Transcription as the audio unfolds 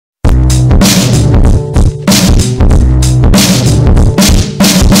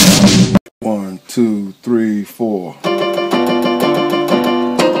2, 3, 4.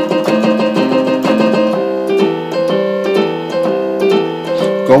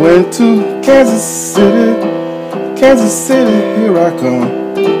 Going to Kansas City, Kansas City, here I come.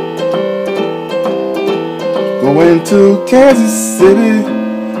 Going to Kansas City,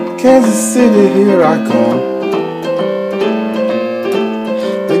 Kansas City, here I come.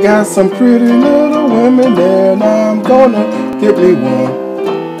 They got some pretty little women there, and I'm gonna get me one.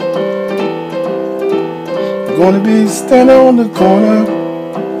 I'm gonna be standing on the corner,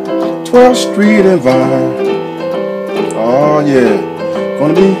 12th Street and Vine. Oh yeah.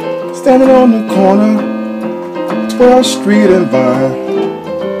 Gonna be standing on the corner, 12th Street and Vine,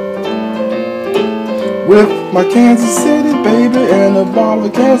 with my Kansas City baby and a bottle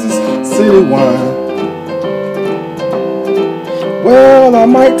of Kansas City wine. Well, I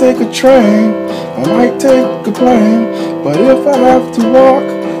might take a train, I might take a plane, but if I have to walk,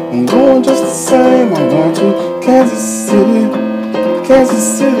 I'm going just the same. I'm going to Kansas City,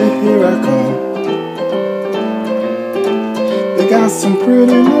 Kansas City, here I come. Got some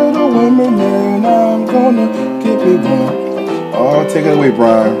pretty little women there, and I'm gonna get me one. Oh, take it away,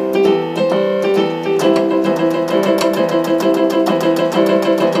 Brian.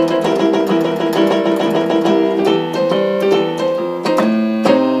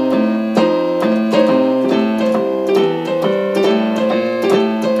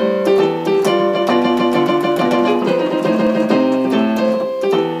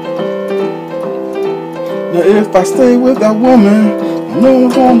 Now if I stay with that woman, I know I'm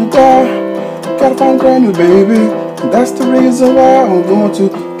gonna die. Gotta find a brand new baby, and that's the reason why I'm going to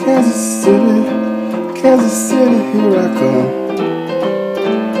Kansas City, Kansas City, here I come.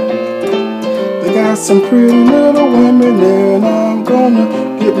 They got some pretty little women there, and I'm gonna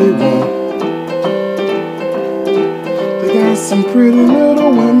get me one. They got some pretty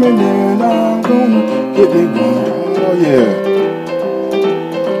little women there, and I'm gonna get me one. Oh yeah.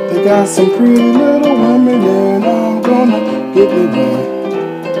 They got some pretty little women there, and I'm gonna get me one.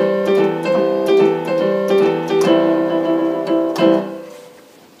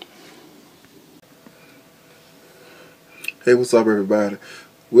 Hey, what's up, everybody?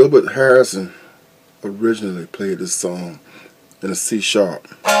 Wilbert Harrison originally played this song in a C sharp.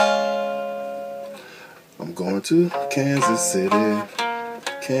 I'm going to Kansas City,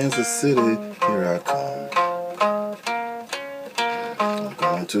 Kansas City, here I come.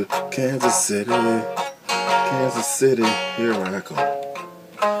 Going to Kansas City, Kansas City, here I come.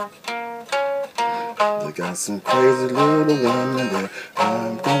 They got some crazy little women there,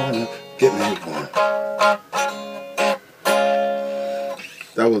 I'm gonna get me one.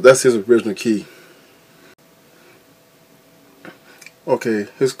 That's his original key. Okay,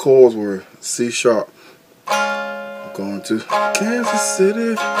 his chords were C sharp. I'm going to Kansas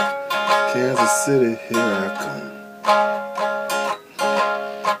City, Kansas City, here I come.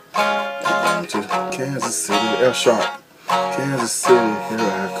 To Kansas City, F sharp, Kansas City, here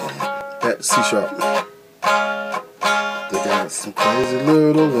I come. Back to C sharp. They got some crazy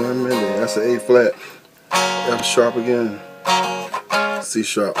little women there. That's an A flat. F sharp again. C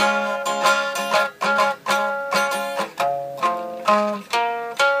sharp.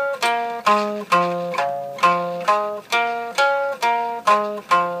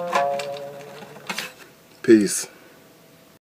 Peace.